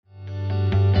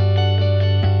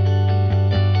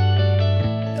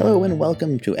Hello and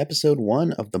welcome to episode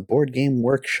 1 of the Board Game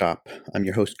Workshop. I'm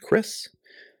your host, Chris.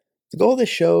 The goal of this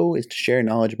show is to share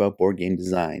knowledge about board game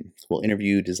design. We'll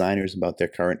interview designers about their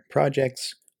current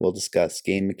projects, we'll discuss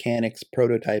game mechanics,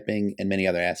 prototyping, and many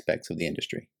other aspects of the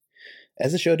industry.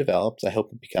 As the show develops, I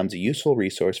hope it becomes a useful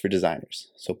resource for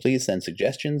designers, so please send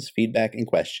suggestions, feedback, and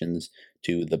questions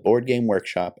to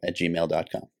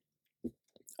theboardgameworkshop@gmail.com.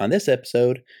 On this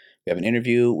episode, we have an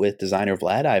interview with designer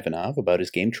Vlad Ivanov about his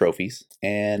game trophies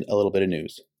and a little bit of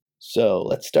news. So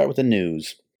let's start with the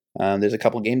news. There's a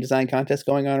couple game design contests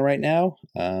going on right now.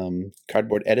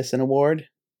 Cardboard Edison Award.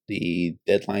 The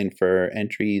deadline for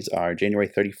entries are January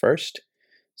 31st.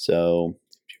 So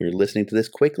if you're listening to this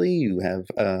quickly, you have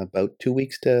about 2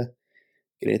 weeks to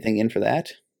get anything in for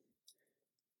that.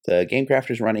 The Game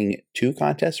Crafter's running 2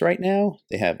 contests right now.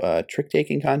 They have a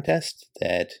trick-taking contest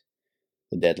that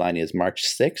the deadline is March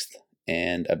 6th,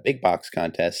 and a big box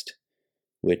contest,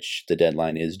 which the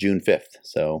deadline is June 5th,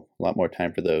 so a lot more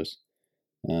time for those.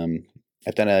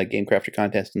 I've done a Game Crafter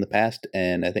contest in the past,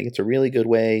 and I think it's a really good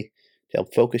way to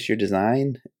help focus your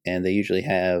design, and they usually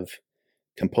have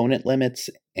component limits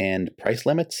and price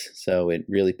limits, so it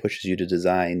really pushes you to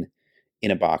design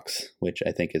in a box, which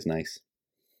I think is nice.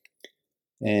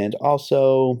 And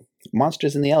also,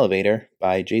 Monsters in the Elevator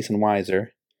by Jason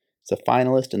Weiser. It's a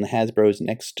finalist in the Hasbro's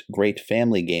Next Great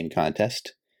Family Game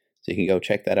contest, so you can go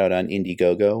check that out on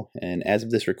Indiegogo. And as of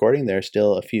this recording, there are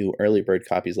still a few early bird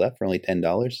copies left for only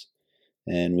 $10.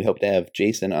 And we hope to have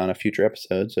Jason on a future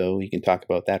episode so he can talk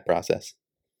about that process.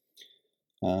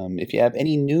 If you have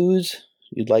any news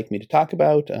you'd like me to talk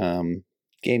about,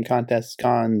 game contests,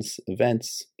 cons,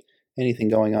 events, anything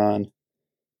going on,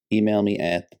 email me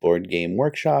at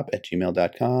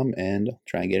theboardgameworkshop@gmail.com and I'll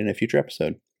try and get in a future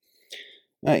episode.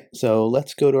 All right, so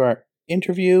let's go to our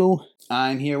interview.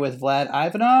 I'm here with Vlad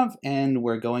Ivanov, and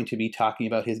we're going to be talking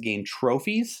about his game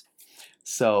trophies.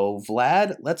 So,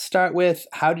 Vlad, let's start with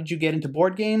how did you get into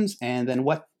board games, and then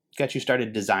what got you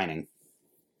started designing?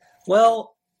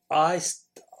 Well, I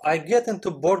get into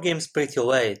board games pretty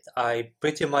late. I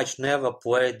pretty much never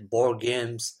played board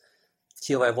games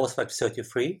till I was like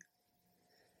 33.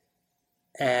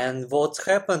 And what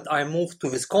happened, I moved to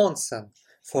Wisconsin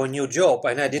for a new job,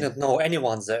 and I didn't know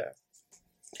anyone there.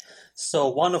 So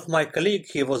one of my colleagues,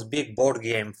 he was big board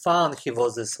game fan. He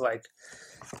was this like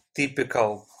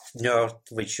typical nerd,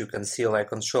 which you can see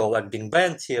like on show like Big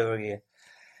Bang Theory.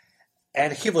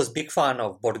 And he was big fan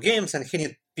of board games, and he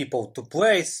needed people to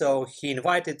play. So he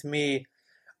invited me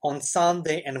on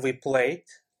Sunday, and we played.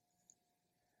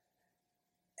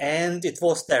 And it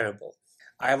was terrible.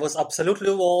 I was absolutely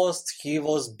lost. He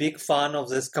was big fan of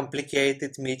this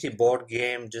complicated, meaty board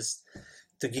game. Just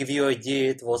to give you an idea,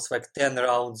 it was like 10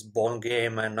 rounds board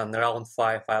game, and on round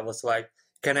 5, I was like,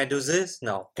 can I do this?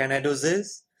 No. Can I do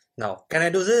this? No. Can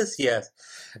I do this? Yes.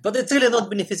 But it's really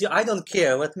not beneficial. I don't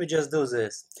care. Let me just do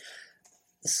this.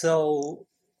 So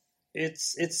it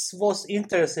was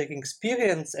interesting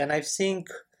experience, and I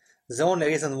think the only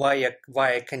reason why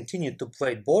I continued to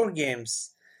play board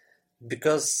games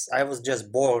because I was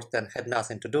just bored and had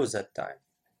nothing to do that time.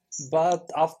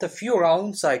 But after a few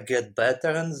rounds, I get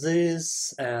better in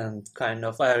this, and kind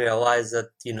of I realize that,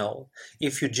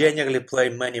 if you generally play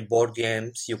many board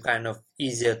games, you kind of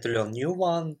easier to learn new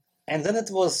one. And then it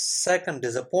was second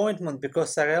disappointment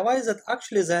because I realized that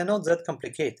actually they're not that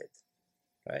complicated,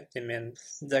 right? I mean,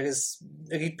 there is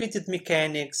repeated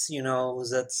mechanics,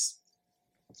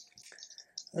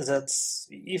 that's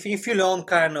if you learn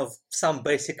kind of some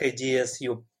basic ideas,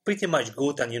 you're pretty much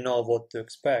good and you know what to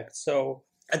expect. So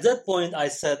at that point I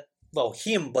said, well,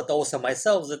 him, but also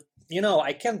myself, that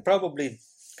I can probably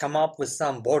come up with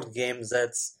some board game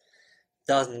that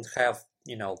doesn't have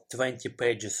 20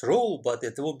 pages rule, but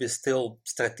it will be still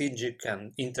strategic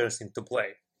and interesting to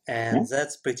play. And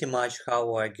that's pretty much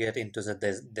how I get into the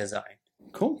design.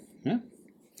 Cool. Yeah,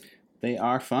 they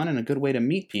are fun and a good way to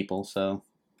meet people, so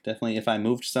definitely, if I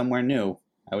moved somewhere new,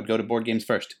 I would go to board games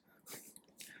first.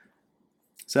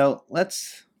 So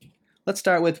let's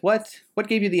start with what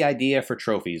gave you the idea for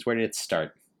trophies? Where did it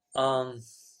start?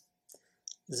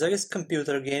 There is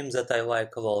computer games that I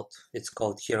like a lot. It's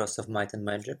called Heroes of Might and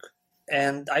Magic,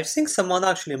 and I think someone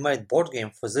actually made board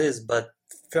game for this. But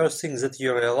first thing that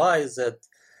you realize that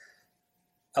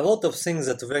a lot of things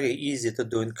that are very easy to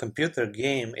do in computer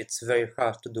game, it's very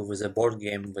hard to do with a board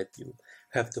game. But you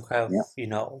have to have,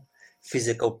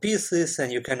 physical pieces,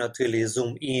 and you cannot really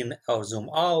zoom in or zoom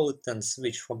out and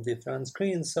switch from different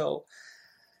screens. So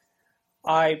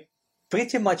I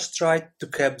pretty much tried to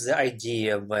cap the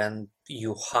idea when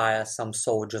you hire some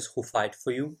soldiers who fight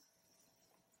for you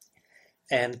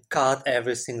and cut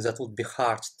everything that would be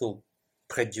hard to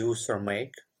produce or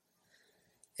make.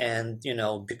 And,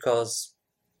 because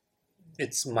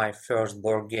it's my first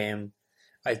board game,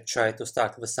 I try to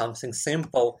start with something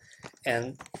simple,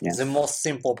 and Yeah. the most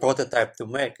simple prototype to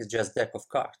make is just deck of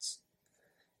cards.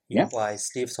 You Yeah. buy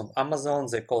sleeves on Amazon,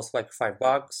 they cost like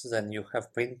 $5, then you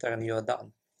have printer and you're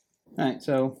done. All right,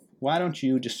 so why don't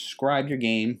you describe your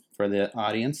game for the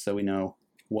audience so we know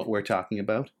what we're talking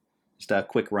about? Just a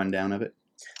quick rundown of it.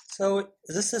 So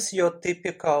this is your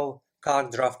typical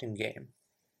card drafting game.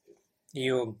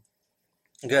 You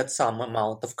get some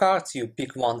amount of cards, you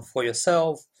pick one for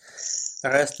yourself, the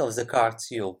rest of the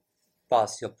cards you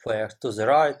pass your player to the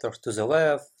right or to the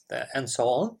left, and so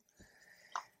on.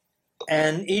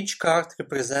 And each card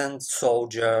represents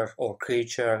soldier or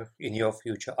creature in your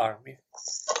future army.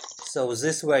 So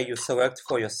this way you select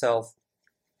for yourself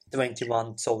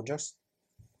 21 soldiers,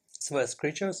 /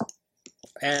 creatures,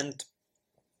 and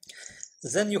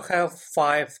then you have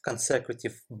 5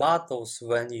 consecutive battles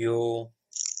when you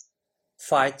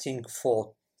fighting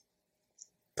for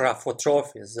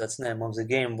trophies. That's the name of the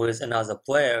game, with another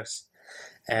players,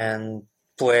 and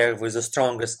player with the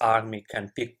strongest army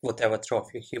can pick whatever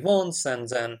trophy he wants, and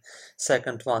then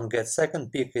second one gets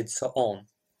second pick, and so on.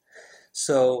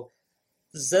 So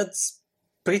that's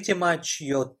pretty much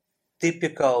your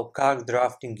typical card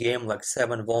drafting game, like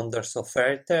Seven Wonders of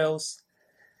Fairy Tales.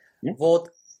 Yeah.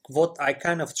 What I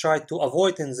kind of try to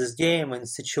avoid in this game, in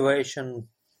situation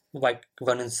like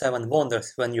when in Seven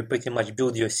Wonders, when you pretty much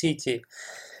build your city,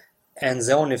 and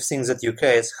the only thing that you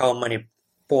care is how many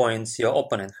points your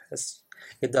opponent has.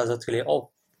 It doesn't really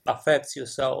affect you.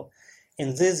 So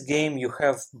in this game you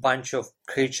have a bunch of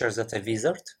creatures that are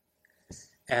wizard,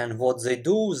 and what they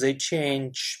do, they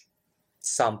change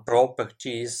some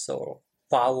properties or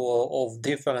power of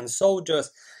different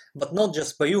soldiers, but not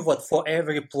just for you, but for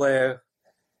every player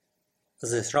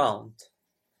this round.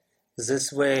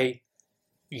 This way,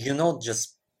 you're not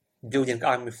just building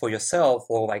army for yourself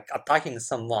or like attacking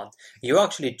someone. You're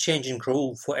actually changing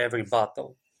rule for every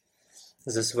battle.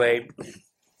 This way,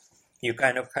 you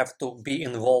kind of have to be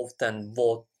involved and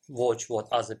watch what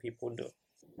other people do.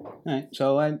 All right,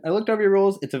 so I looked over your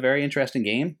rules. It's a very interesting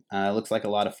game. It looks like a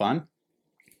lot of fun.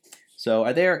 So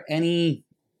are there any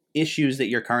issues that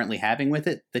you're currently having with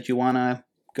it that you want to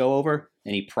go over?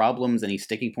 Any problems, any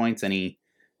sticking points, any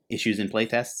issues in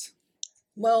playtests?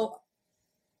 Well,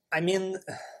 I mean,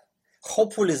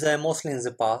 hopefully they're mostly in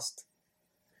the past.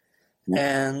 Yeah.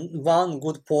 And one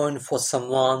good point for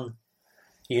someone,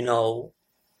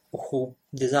 who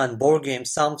design board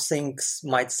games, some things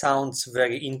might sound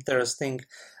very interesting,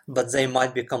 but they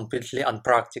might be completely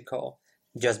unpractical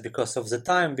just because of the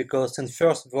time, because in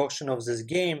first version of this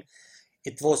game,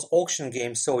 it was auction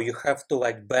game, so you have to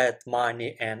like bet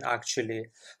money and actually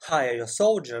hire your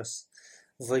soldiers,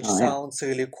 which sounds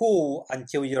really cool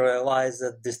until you realize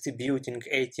that distributing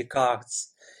 80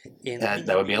 cards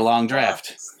that would be a long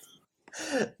draft.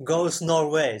 Goes no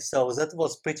way. So that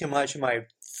was pretty much my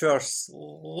first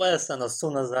lesson. As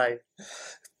soon as I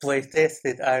play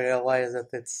tested, I realized that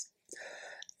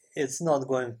it's not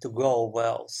going to go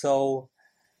well. So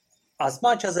as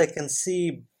much as I can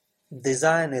see,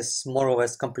 design is more or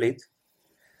less complete.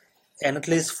 And at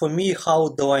least for me, how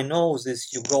do I know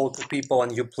this? You go to people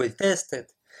and you play test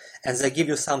it, and they give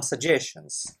you some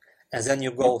suggestions. And then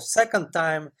you go second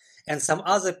time, and some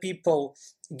other people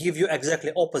give you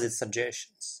exactly opposite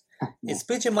suggestions. It's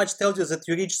pretty much tells you that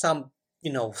you reach some,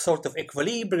 sort of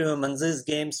equilibrium, and this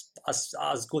game's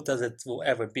as good as it will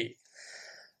ever be.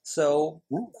 So,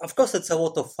 of course, it's a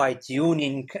lot of fine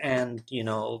tuning, and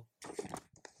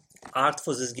art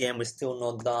for this game is still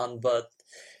not done, but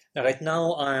right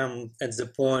now I'm at the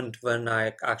point when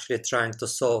I actually trying to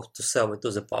sell it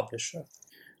to the publisher.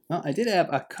 Well, I did have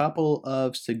a couple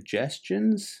of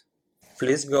suggestions.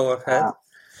 Please go ahead.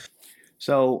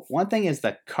 So one thing is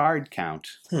the card count.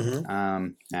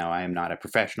 Mm-hmm. Now, I am not a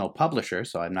professional publisher,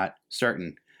 so I'm not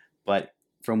certain. But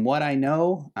from what I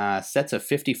know, sets of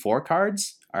 54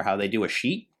 cards are how they do a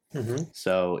sheet. Mm-hmm.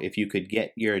 So if you could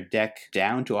get your deck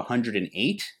down to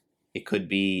 108, it could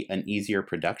be an easier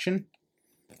production.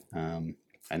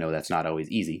 I know that's not always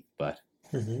easy, but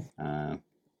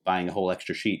buying a whole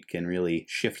extra sheet can really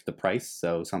shift the price,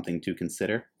 so something to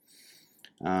consider.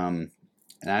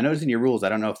 And I noticed in your rules, I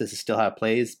don't know if this is still how it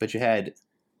plays, but you had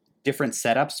different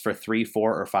setups for 3,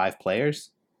 4, or 5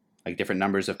 players, like different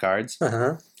numbers of cards.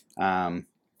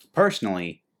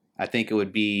 Personally, I think it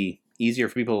would be easier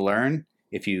for people to learn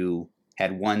if you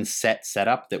had one set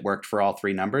up that worked for all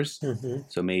 3 numbers.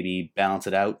 So maybe balance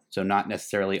it out, so not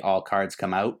necessarily all cards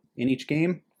come out in each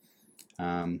game.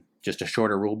 Just a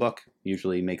shorter rule book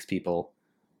usually makes people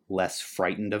less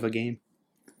frightened of a game.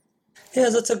 Yeah,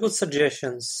 that's a good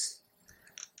suggestion.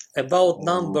 About Oh,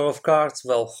 number of cards,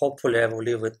 well, hopefully I will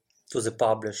leave it to the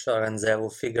publisher and they will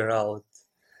figure out.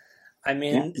 I yeah,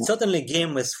 mean, yeah, certainly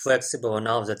game is flexible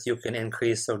enough that you can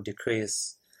increase or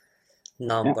decrease yeah,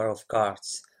 number of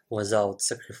cards without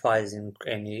sacrificing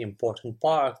any important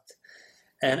part.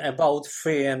 And about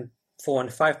 3 and 4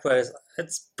 and 5 players,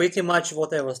 it's pretty much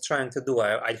what I was trying to do.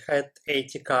 I had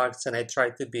 80 cards and I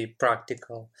tried to be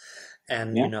practical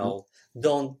and yeah,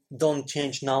 yeah, don't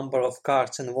change number of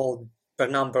cards involved per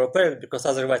number of players because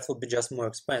otherwise it would be just more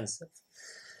expensive.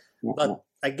 yeah, yeah. But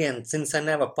again, since I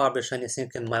never published anything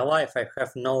in my life, I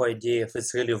have no idea if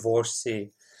it's really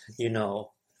worthy, you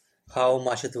know, how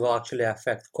much it will actually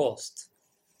affect cost.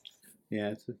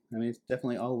 Yeah, I mean, it's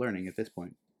definitely all learning at this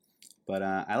point. But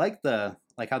I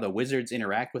like how the wizards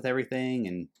interact with everything,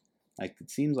 and like it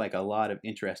seems like a lot of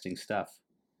interesting stuff.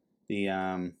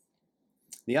 The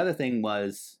the other thing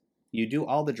was you do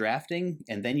all the drafting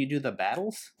and then you do the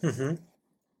battles. Hmm.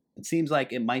 It seems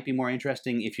like it might be more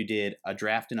interesting if you did a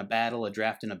draft and a battle, a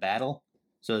draft and a battle.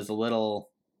 So there's a little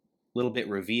bit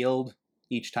revealed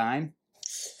each time.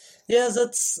 Yeah,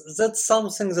 that's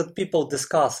something that people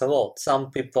discuss a lot.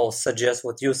 Some people suggest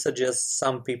what you suggest,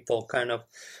 some people kind of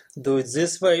do it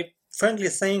this way. Frankly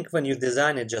saying, when you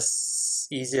design it,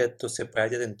 just easier to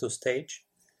separate it into stage.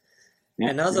 Yeah,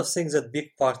 yeah, Another thing that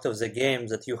big part of the game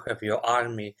that you have your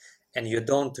army and you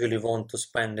don't really want to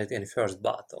spend it in first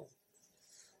battle.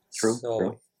 true, true.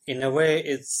 So in a way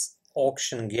it's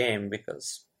auction game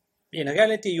because in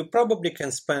reality you probably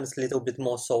can spend a little bit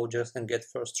more soldiers and get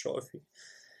first trophy.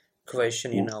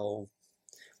 Question, Yeah.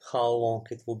 how long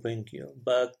it will bring you.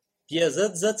 But yeah,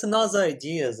 that's another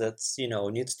idea that's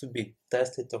needs to be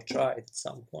tested or tried at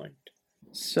some point.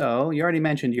 So you already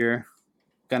mentioned you're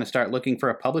going to start looking for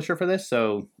a publisher for this.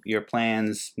 So your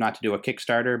plans not to do a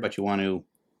Kickstarter, but you want to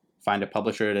find a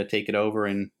publisher to take it over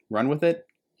and run with it.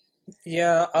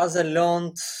 Yeah, as I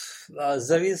learned,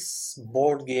 there is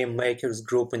board game makers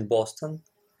group in Boston,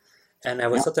 and I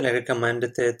would Yeah, certainly recommend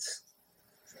it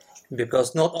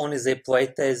because not only they play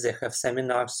test, they have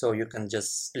seminars, so you can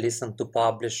just listen to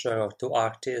publisher or to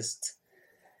artist.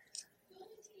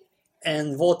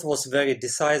 And what was very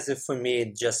decisive for me,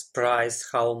 just price,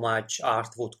 how much art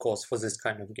would cost for this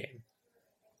kind of game.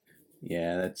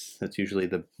 yeah, that's usually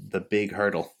the big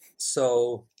hurdle.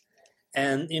 So,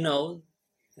 and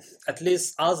at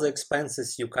least other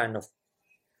expenses you kind of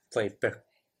pay per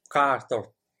card or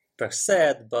per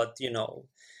set, but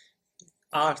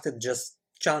art is just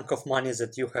chunk of money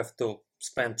that you have to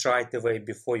spend right away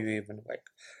before you even like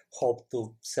hope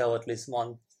to sell at least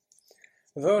one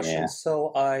version. Yeah,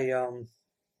 So I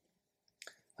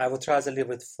would rather leave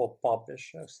it for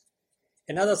publishers.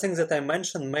 Another thing that I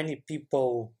mentioned, many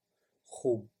people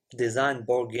who design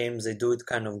board games, they do it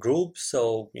kind of group,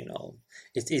 so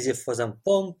it's easy for them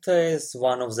test.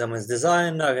 One of them is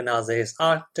designer, another is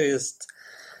artist.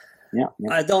 yeah,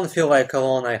 yeah. I don't feel like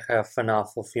alone I have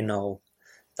enough of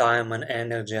time and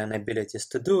energy and abilities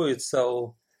to do it,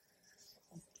 so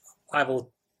I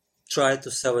will try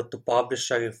to sell it to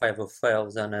publisher. If I will fail,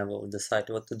 then I will decide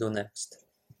what to do next.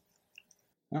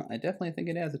 Well, I definitely think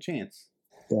it has a chance.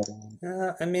 But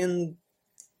I mean,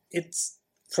 it's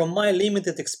from my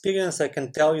limited experience, I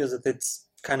can tell you that it's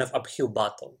kind of uphill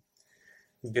battle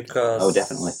oh,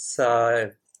 definitely.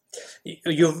 because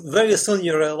you very soon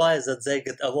you realize that they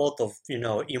get a lot of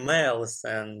emails,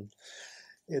 and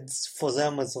it's for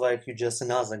them it's like you're just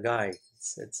another guy.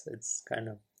 It's kind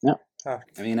of Yeah. hard.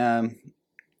 I mean,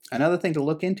 another thing to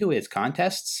look into is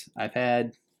contests. I've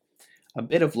had a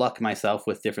bit of luck myself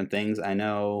with different things. I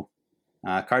know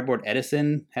Cardboard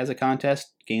Edison has a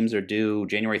contest. Games are due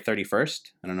January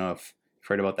 31st. I don't know if you've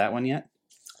heard about that one yet.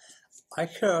 I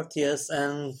heard, yes,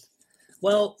 and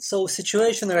well, so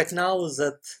situation right now is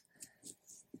that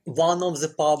one of the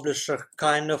publisher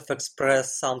kind of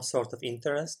expressed some sort of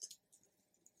interest.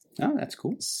 Oh, that's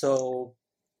cool. So,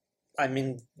 I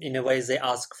mean, in a way, they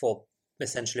ask for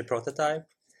essentially prototype.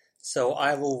 So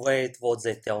I will wait what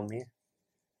they tell me,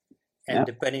 and Yeah.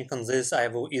 depending on this, I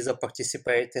will either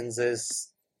participate in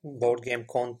this board game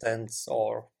contents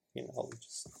or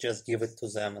just give it to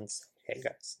them and say, "Hey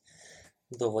guys,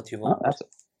 do what you Oh, want."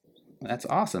 that's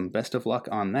awesome. Best of luck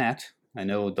on that. I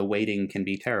know the waiting can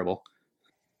be terrible.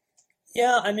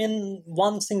 Yeah, I mean,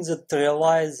 one thing that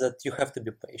realize that you have to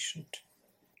be patient.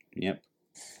 Yep.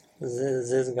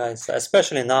 These guys,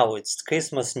 especially now, it's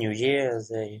Christmas, New Year.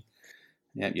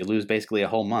 Yep. You lose basically a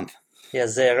whole month.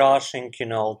 They're rushing,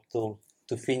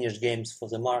 to finish games for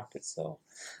the market. So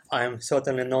I'm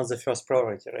certainly not the first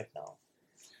priority right now.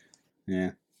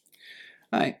 Yeah.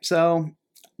 All right. So,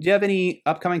 do you have any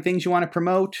upcoming things you want to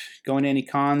promote? Going to any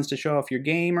cons to show off your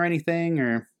game or anything?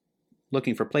 Or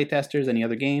looking for playtesters? Any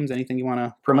other games? Anything you want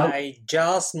to promote? I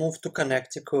just moved to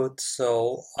Connecticut,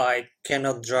 so I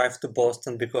cannot drive to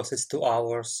Boston because it's 2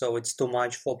 hours, so it's too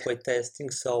much for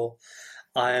playtesting. So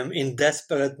I am in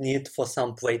desperate need for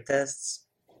some playtests.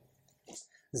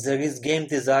 There is game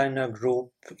designer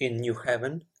group in New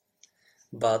Haven,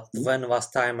 but when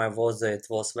last time I was there, it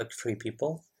was like 3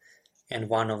 people, and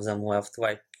one of them left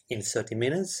like in 30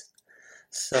 minutes.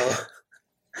 So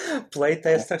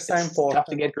playtesters are It's tough to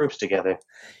important. get groups together.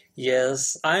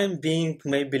 Yes, I'm being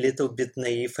maybe a little bit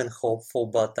naive and hopeful,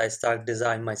 but I start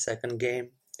designing my second game.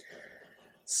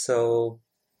 So,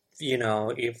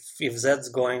 if that's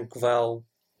going well,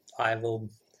 I will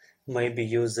maybe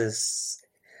use this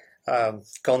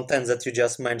content that you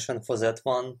just mentioned for that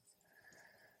one.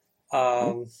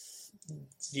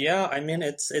 Yeah, I mean,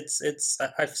 I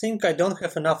think I don't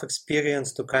have enough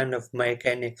experience to kind of make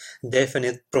any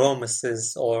definite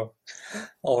promises or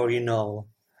or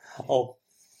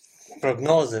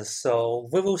prognosis. So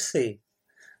we will see.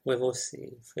 We will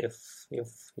see if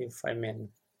I mean,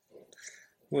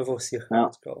 we will see how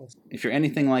it goes. If you're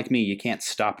anything like me, you can't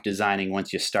stop designing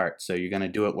once you start, so you're going to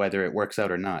do it whether it works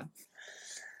out or not.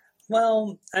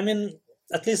 Well, I mean,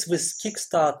 at least with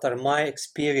Kickstarter, my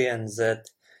experience that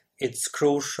it's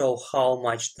crucial how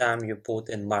much time you put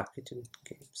in marketing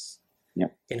games. Yeah.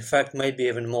 In fact, maybe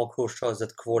even more crucial the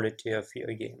quality of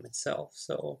your game itself.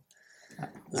 So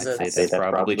I'd say that's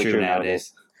probably true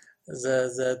nowadays.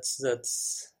 That's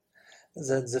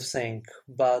the thing.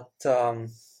 But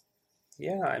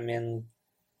yeah, I mean,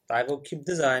 I will keep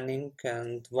designing,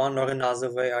 and one or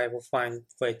another way, I will find a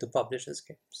way to publish these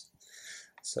games.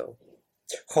 So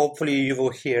hopefully you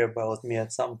will hear about me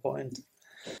at some point.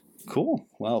 Cool.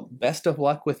 Well, best of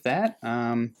luck with that.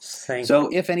 Thank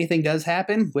So you. if anything does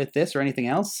happen with this or anything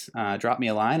else, drop me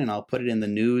a line and I'll put it in the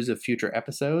news of future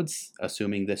episodes,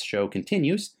 assuming this show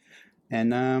continues.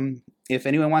 And if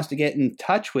anyone wants to get in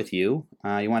touch with you,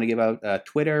 you want to give out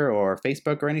Twitter or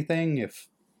Facebook or anything, if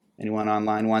anyone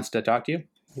online wants to talk to you?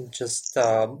 Just,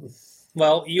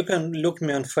 well, you can look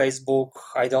me on Facebook.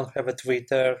 I don't have a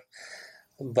Twitter,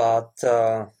 but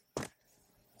I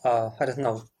don't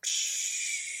know.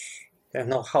 I don't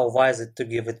know how wise it to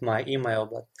give it my email,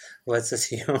 but let's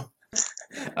assume.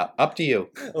 Up to you.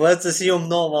 Let's assume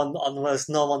no one, unless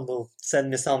no one will send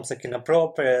me something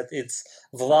inappropriate. It's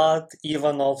Vlad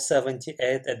Ivanov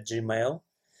 78 at Gmail.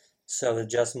 So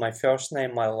it's just my first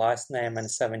name, my last name, and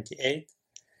 78.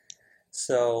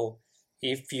 So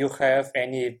if you have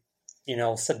any,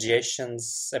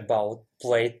 suggestions about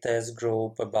playtest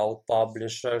group, about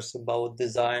publishers, about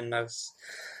designers,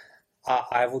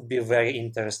 I would be very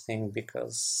interesting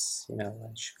because,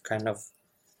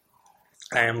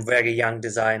 I am very young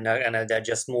designer and I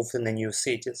just moved in a new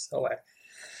city, so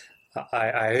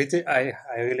I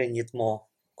really need more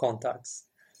contacts.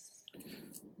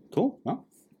 Cool. Well,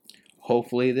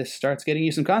 hopefully this starts getting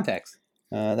you some contacts.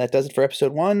 That does it for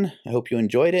episode 1. I hope you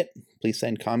enjoyed it. Please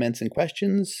send comments and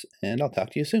questions, and I'll talk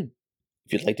to you soon.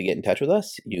 If you'd like to get in touch with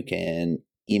us, you can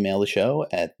email the show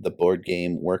at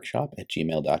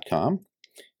theboardgameworkshop@gmail.com.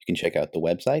 You can check out the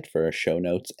website for show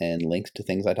notes and links to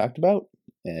things I talked about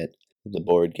at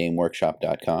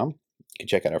theboardgameworkshop.com. You can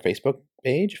check out our Facebook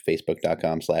page,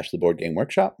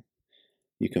 facebook.com/theboardgameworkshop.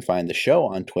 You can find the show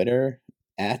on Twitter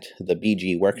at the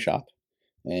BG Workshop.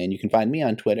 And you can find me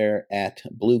on Twitter at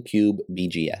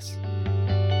BlueCubeBGS.